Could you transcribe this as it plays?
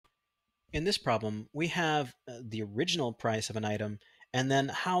In this problem, we have the original price of an item and then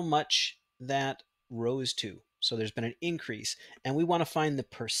how much that rose to. So there's been an increase, and we want to find the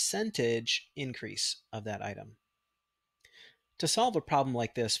percentage increase of that item. To solve a problem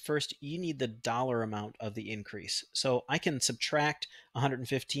like this, first you need the dollar amount of the increase. So I can subtract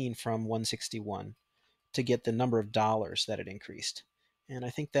 115 from 161 to get the number of dollars that it increased. And I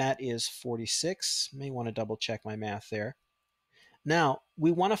think that is 46. May want to double check my math there. Now,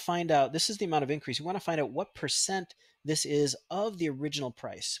 we want to find out, this is the amount of increase. We want to find out what percent this is of the original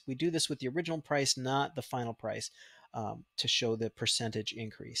price. We do this with the original price, not the final price, to show the percentage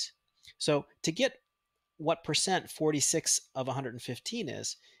increase. So to get what percent 46 of 115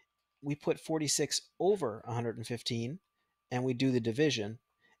 is, we put 46 over 115 and we do the division.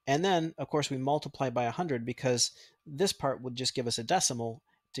 And then, of course, we multiply by 100 because this part would just give us a decimal.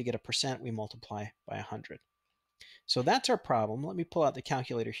 To get a percent, we multiply by 100. So that's our problem. Let me pull out the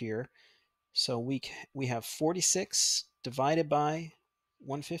calculator here. So we have 46 divided by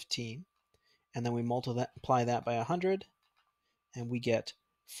 115, and then we multiply that by 100, and we get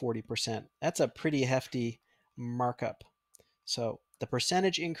 40%. That's a pretty hefty markup. So the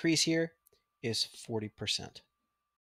percentage increase here is 40%.